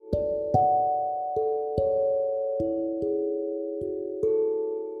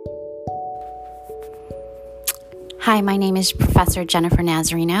Hi, my name is Professor Jennifer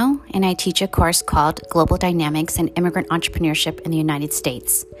Nazarino, and I teach a course called Global Dynamics and Immigrant Entrepreneurship in the United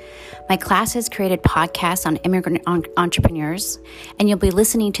States. My class has created podcasts on immigrant entrepreneurs, and you'll be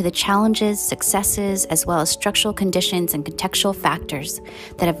listening to the challenges, successes, as well as structural conditions and contextual factors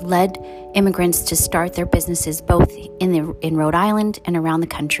that have led immigrants to start their businesses both in Rhode Island and around the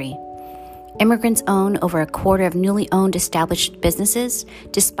country. Immigrants own over a quarter of newly owned established businesses,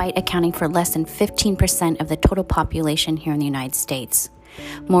 despite accounting for less than 15% of the total population here in the United States.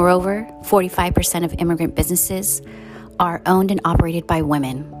 Moreover, 45% of immigrant businesses are owned and operated by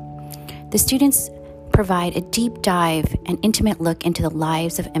women. The students provide a deep dive and intimate look into the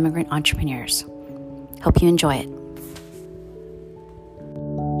lives of immigrant entrepreneurs. Hope you enjoy it.